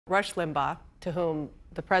Rush Limbaugh, to whom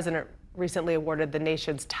the president recently awarded the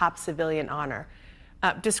nation's top civilian honor,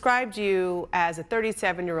 described you as a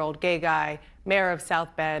 37-year-old gay guy, mayor of South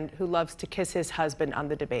Bend, who loves to kiss his husband on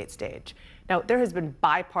the debate stage. Now, there has been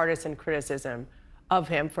bipartisan criticism of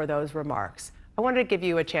him for those remarks. I wanted to give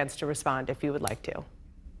you a chance to respond if you would like to.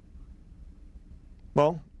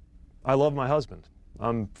 Well, I love my husband.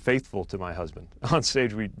 I'm faithful to my husband. On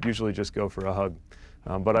stage, we usually just go for a hug,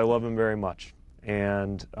 but I love him very much.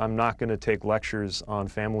 And I'm not going to take lectures on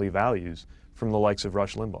family values from the likes of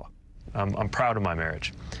Rush Limbaugh. I'm proud of my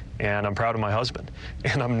marriage, and I'm proud of my husband,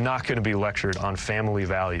 and I'm not going to be lectured on family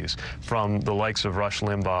values from the likes of Rush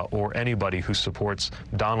Limbaugh or anybody who supports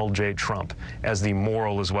Donald J. Trump as the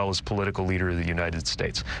moral as well as political leader of the United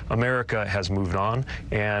States. America has moved on,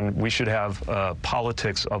 and we should have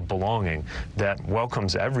politics of belonging that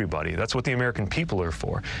welcomes everybody. That's what the American people are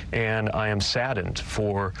for, and I am saddened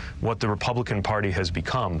for what the Republican Party has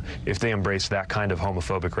become if they embrace that kind of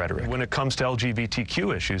homophobic rhetoric. When it comes to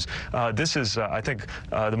LGBTQ issues, this is, I think,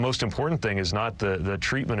 the most important thing is not the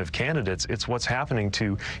treatment of candidates. It's what's happening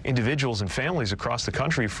to individuals and families across the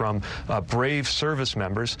country, from brave service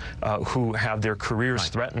members who have their careers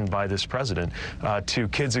threatened by this president to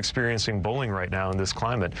kids experiencing bullying right now in this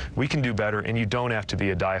climate. We can do better, and you don't have to be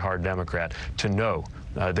a diehard Democrat to know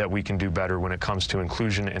that we can do better when it comes to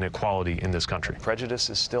inclusion and equality in this country. Prejudice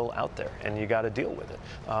is still out there, and you got to deal with it.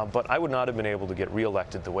 But I would not have been able to get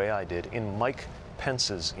reelected the way I did in Mike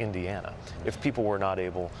Pence's Indiana if people were not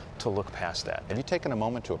able to look past that. Have you taken a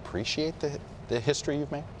moment to appreciate the history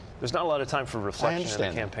you've made? There's not a lot of time for reflection in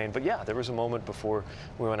the campaign, but yeah, there was a moment before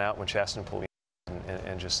we went out when Chasten pulled me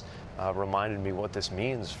and just reminded me what this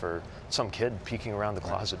means for some kid peeking around the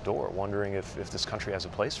closet door, wondering if this country has a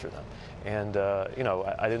place for them. And you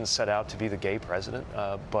know, I didn't set out to be the gay president,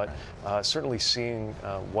 but certainly seeing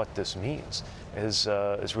what this means is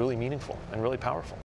really meaningful and really powerful.